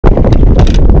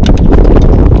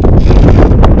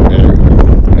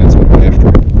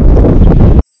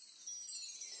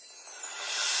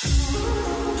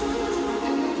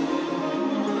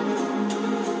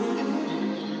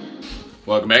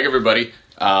everybody.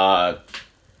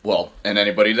 Well, and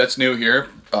anybody that's new here,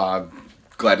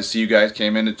 glad to see you guys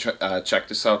came in to check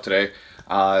this out today.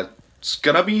 It's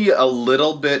gonna be a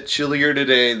little bit chillier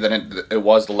today than it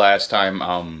was the last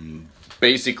time.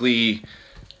 Basically,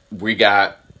 we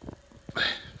got,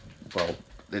 well,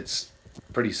 it's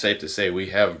pretty safe to say we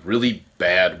have really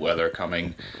bad weather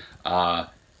coming.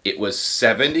 It was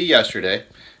 70 yesterday,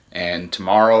 and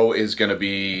tomorrow is gonna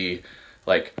be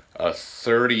like a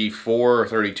 34 or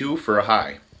 32 for a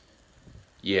high.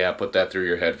 Yeah, put that through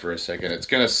your head for a second. It's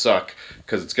gonna suck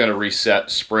because it's gonna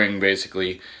reset spring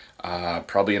basically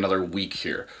probably another week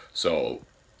here. So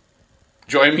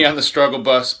join me on the struggle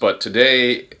bus, but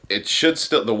today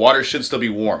the water should still be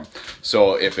warm.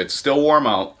 So if it's still warm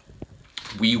out,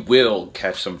 we will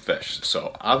catch some fish.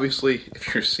 So obviously,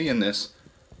 if you're seeing this,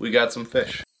 we got some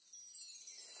fish.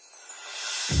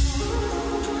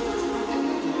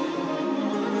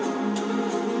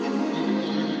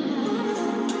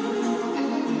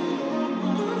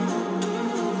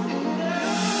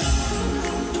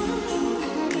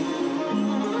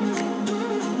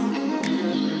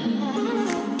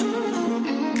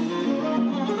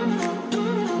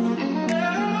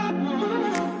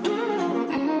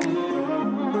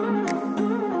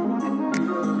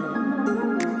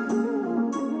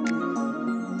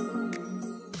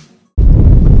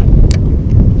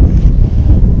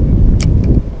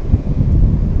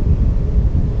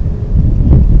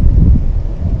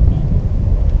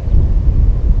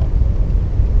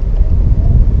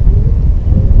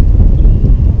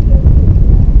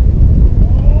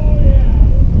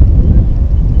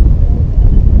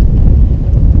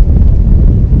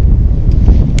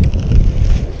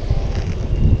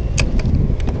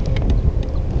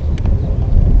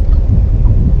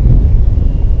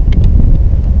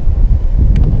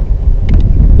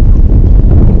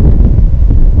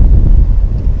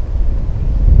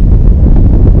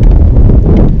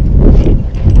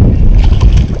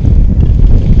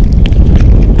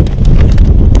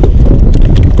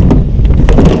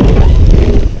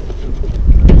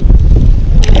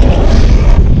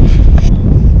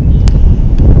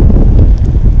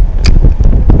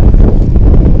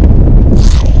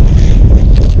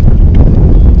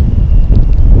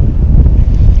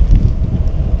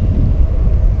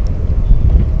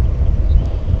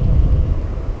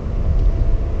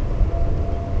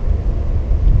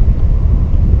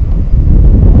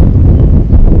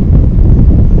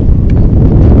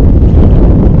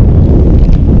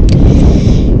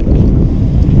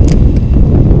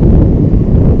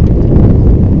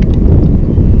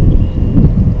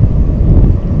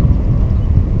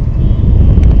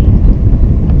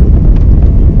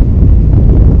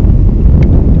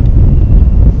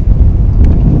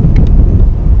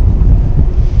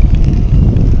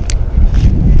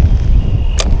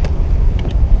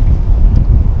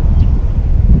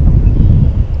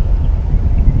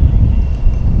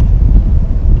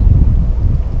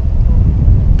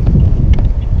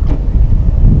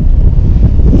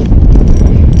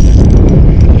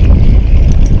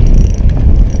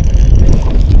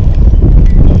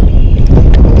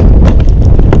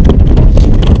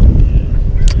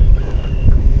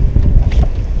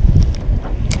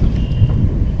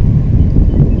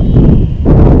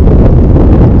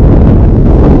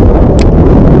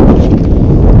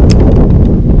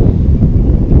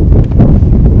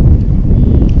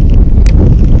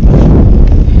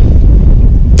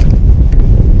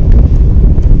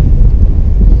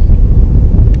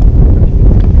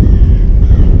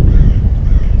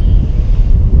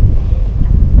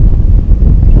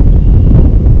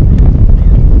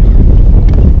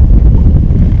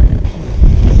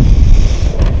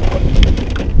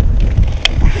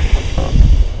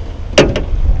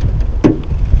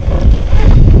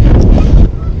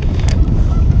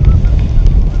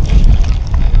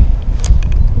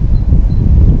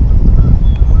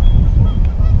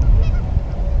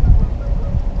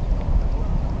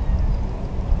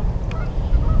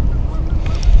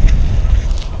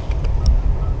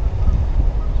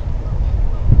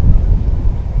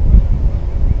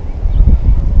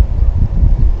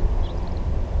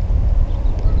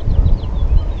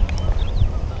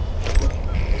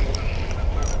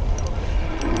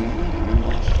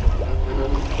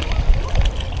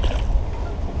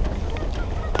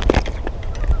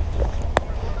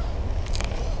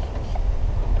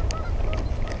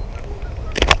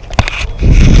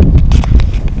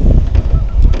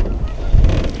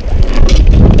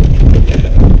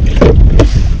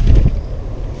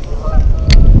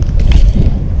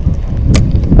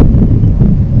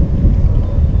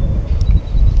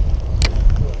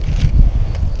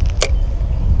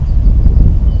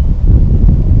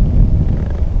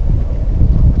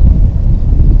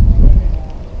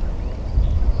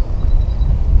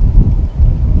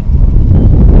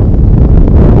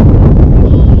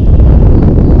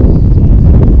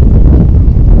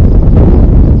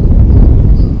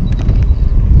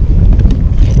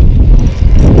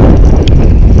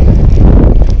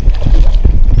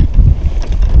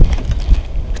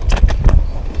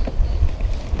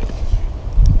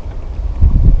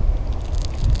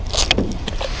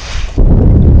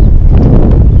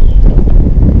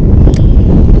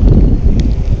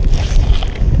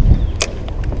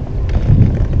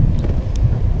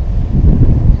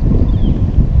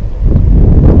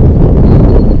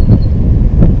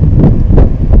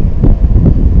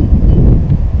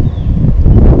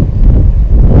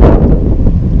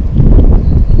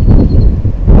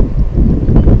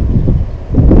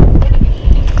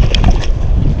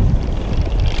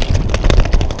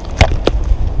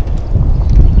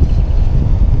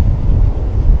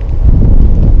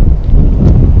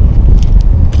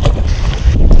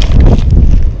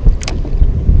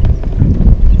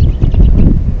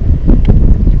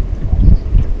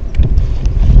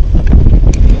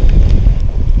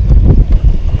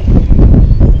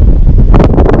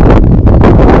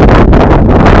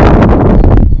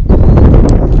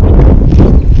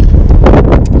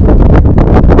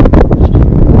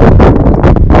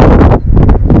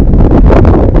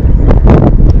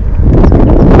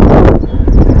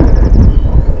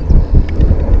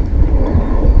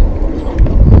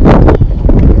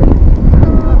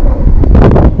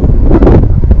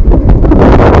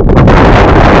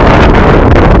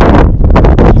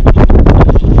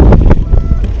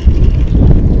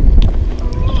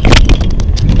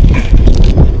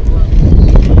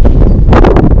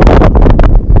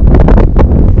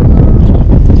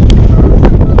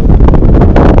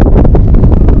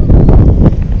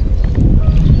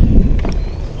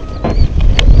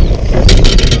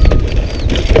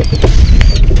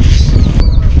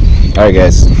 Alright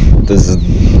guys, this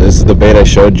is the bait I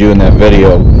showed you in that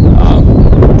video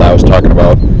that I was talking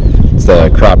about. It's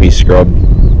the crappie scrub.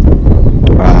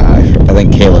 I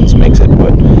think Kalen's makes it,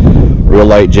 but real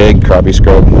light jig, crappie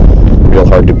scrub, real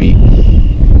hard to beat.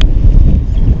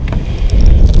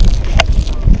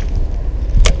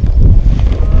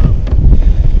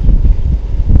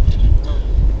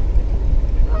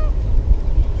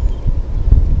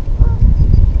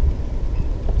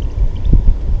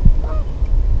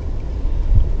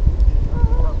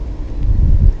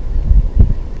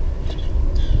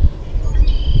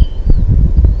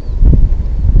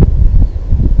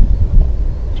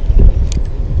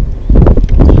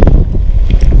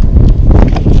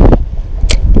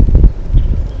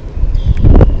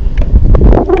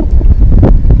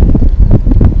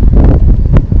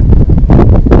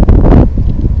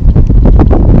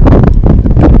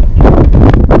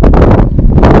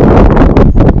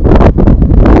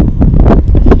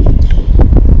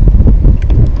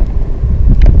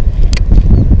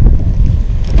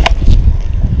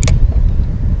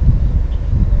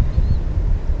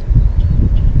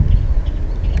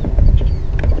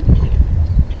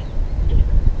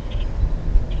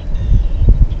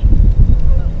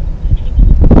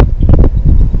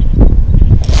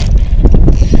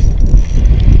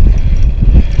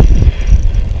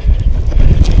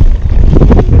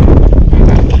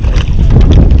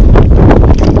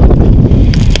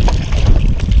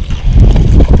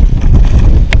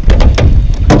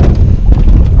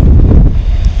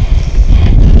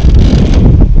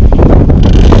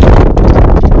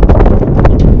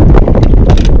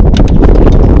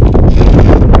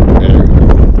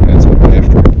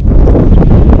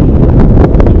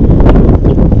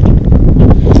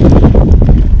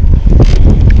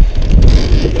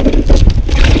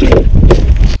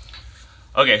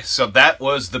 Okay, so that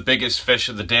was the biggest fish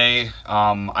of the day.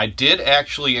 I did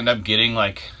actually end up getting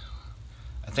I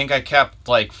think I kept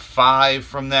like 5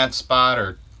 from that spot,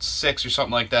 or 6 or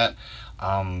something like that.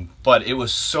 But it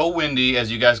was so windy,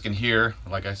 as you guys can hear.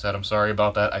 Like I said, I'm sorry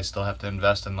about that. I still have to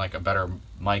invest in like a better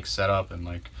mic setup, and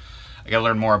I gotta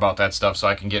learn more about that stuff so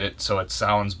I can get it so it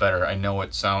sounds better. I know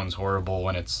it sounds horrible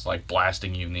when it's like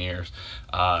blasting you in the ears.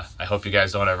 I hope you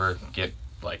guys don't ever get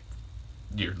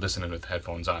you're listening with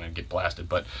headphones on and get blasted,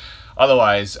 but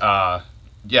otherwise,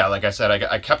 yeah, like I said,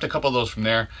 I kept a couple of those from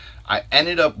there. I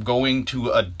ended up going to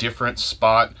a different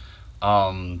spot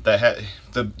that had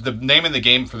the name of the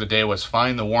game for the day was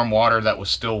find the warm water that was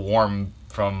still warm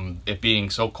from it being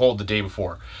so cold the day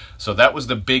before. So that was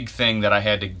the big thing that I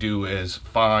had to do, is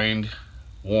find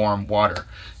warm water.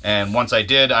 And once I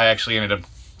did, I actually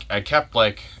I kept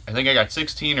I think I got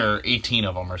 16 or 18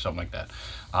 of them or something like that.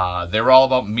 They were all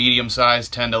about medium size,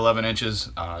 10 to 11 inches.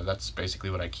 That's basically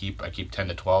what I keep. I keep 10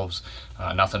 to 12s.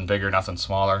 Nothing bigger, nothing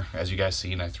smaller. As you guys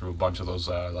seen, I threw a bunch of those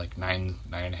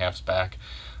 9.5s back.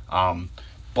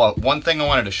 But one thing I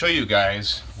wanted to show you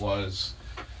guys was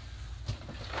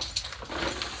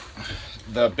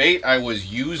the bait I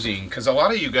was using, because a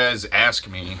lot of you guys ask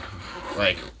me,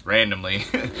 randomly,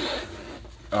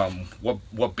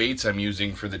 what baits I'm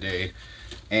using for the day.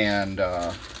 And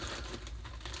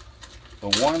the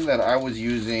one that I was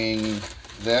using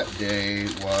that day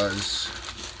was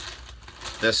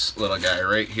this little guy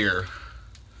right here.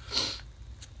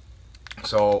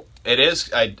 So it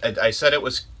is, I said it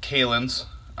was Kalen's.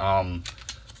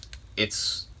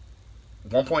 It's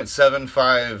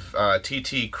 1.75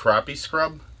 TT Crappie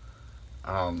Scrub.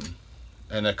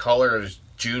 And the color is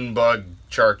Junebug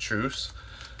Chartreuse.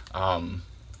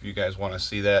 If you guys want to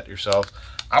see that yourself,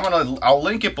 I'll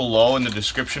link it below in the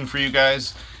description for you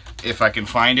guys if I can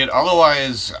find it.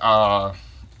 Otherwise, a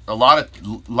lot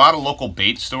of local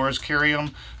bait stores carry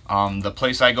them. The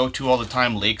place I go to all the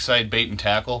time, Lakeside Bait and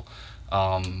Tackle,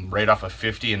 right off of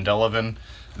 50 in Delavan,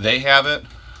 they have it.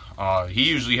 He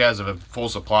usually has a full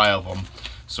supply of them.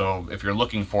 So if you're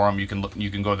looking for them, you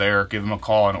can go there, give him a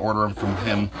call, and order them from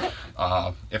him.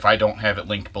 If I don't have it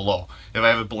linked below, if I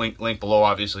have it linked below,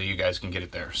 obviously you guys can get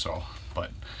it there. So,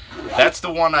 but that's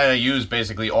the one I use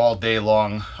basically all day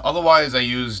long. Otherwise, I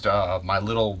used my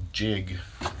little jig,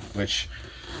 which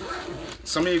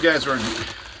some of you guys were.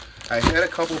 I had a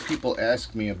couple of people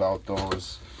ask me about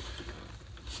those,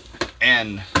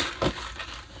 and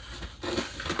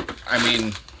I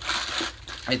mean,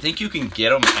 I think you can get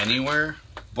them anywhere,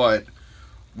 but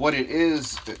what it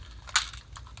is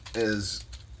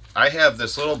I have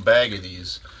this little bag of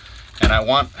these, and I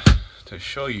want to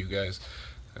show you guys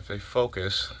if they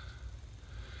focus.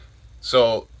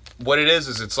 So what it is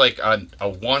it's like a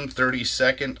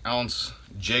 1/32 ounce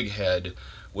jig head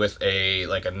with a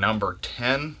number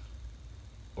 10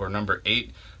 or number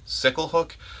 8 sickle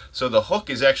hook. So the hook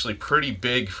is actually pretty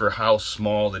big for how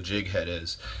small the jig head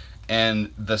is.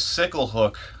 And the sickle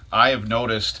hook, I have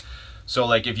noticed, so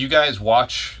like if you guys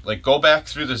watch, like go back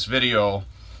through this video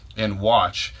and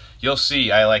watch, you'll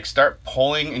see I like start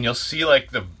pulling and you'll see like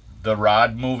the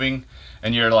rod moving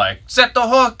and you're like, set the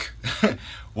hook.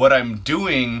 What I'm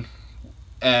doing,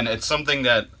 and it's something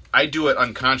that I do it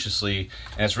unconsciously,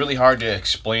 and it's really hard to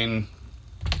explain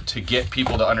to get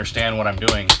people to understand what I'm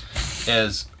doing,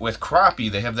 is with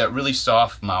crappie, they have that really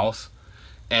soft mouth,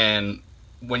 and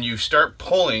when you start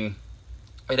pulling,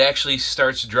 it actually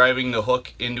starts driving the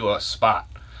hook into a spot.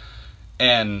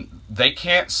 And they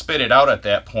can't spit it out at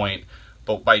that point,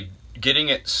 but by getting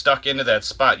it stuck into that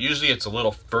spot, usually it's a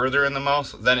little further in the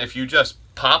mouth than if you just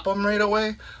pop them right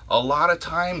away. A lot of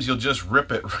times you'll just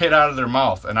rip it right out of their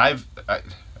mouth. And I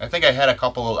think I had a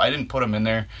couple, I didn't put them in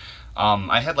there.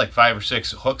 I had like 5 or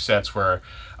 6 hook sets where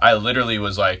I literally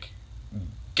was like,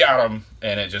 got them,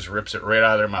 and it just rips it right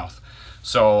out of their mouth.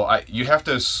 So you have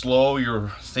to slow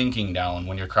your thinking down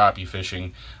when you're crappie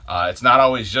fishing. It's not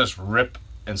always just rip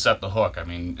and set the hook. I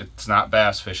mean, it's not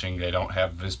bass fishing. They don't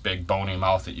have this big bony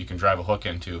mouth that you can drive a hook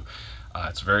into.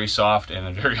 It's very soft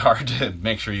and very hard to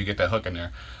make sure you get that hook in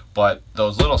there. But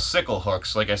those little sickle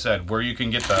hooks, like I said, where you can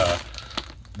get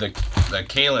the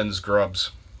Kalen's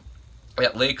grubs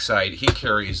at Lakeside, he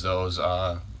carries those.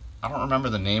 I don't remember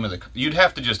the name of the, you'd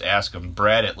have to just ask him.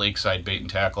 Brad at Lakeside Bait and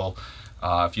Tackle.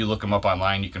 If you look him up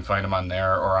online, you can find him on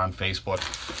there or on Facebook.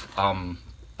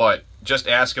 But just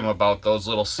ask him about those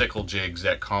little sickle jigs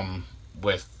that come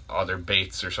with other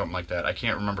baits or something like that. I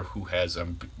can't remember who has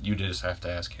them. You just have to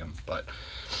ask him. But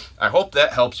I hope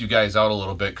that helps you guys out a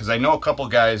little bit, because I know a couple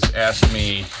guys asked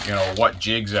me, you know, what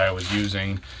jigs I was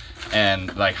using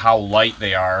and like how light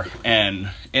they are. And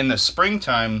in the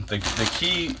springtime, the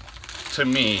key to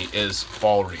me is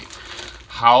fall rate.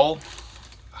 How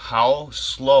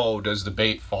slow does the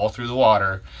bait fall through the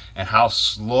water, and how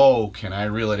slow can I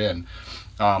reel it in?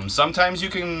 Sometimes you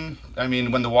can, I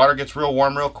mean, when the water gets real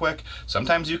warm real quick,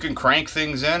 sometimes you can crank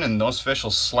things in and those fish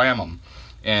will slam them.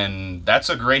 And that's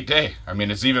a great day. I mean,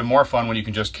 it's even more fun when you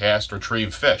can just cast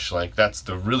retrieve fish. Like, that's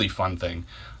the really fun thing.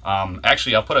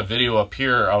 Actually, I'll put a video up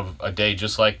here of a day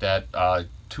just like that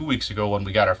 2 weeks ago when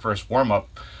we got our first warm-up.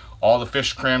 All the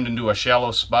fish crammed into a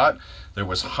shallow spot. There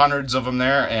was hundreds of them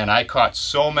there, and I caught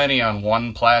so many on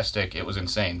one plastic, it was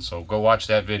insane. So go watch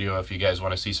that video if you guys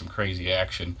want to see some crazy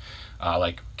action,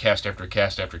 like cast after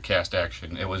cast after cast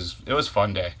action. It was a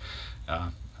fun day.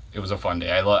 It was a fun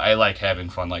day. I like having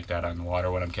fun like that on the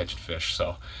water when I'm catching fish.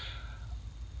 So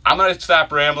I'm gonna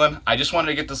stop rambling. I just wanted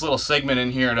to get this little segment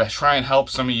in here to try and help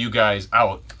some of you guys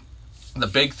out. The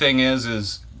big thing is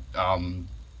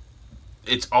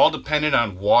it's all dependent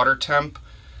on water temp,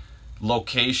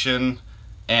 location,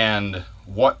 and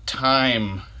what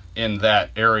time in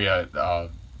that area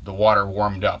the water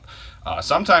warmed up.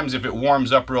 Sometimes if it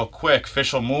warms up real quick,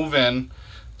 fish will move in,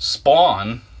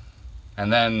 spawn,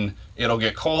 and then it'll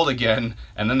get cold again,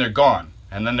 and then they're gone,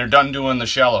 and then they're done doing the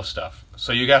shallow stuff.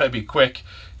 So you gotta be quick,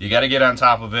 you gotta get on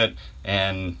top of it,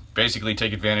 and basically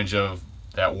take advantage of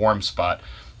that warm spot.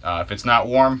 If it's not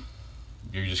warm,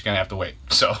 you're just gonna have to wait.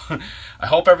 So I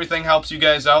hope everything helps you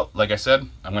guys out. Like I said,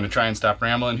 I'm gonna try and stop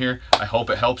rambling here. I hope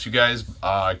it helps you guys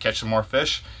catch some more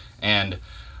fish. And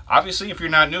obviously, if you're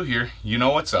not new here, you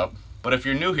know what's up. But if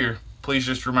you're new here, please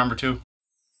just remember to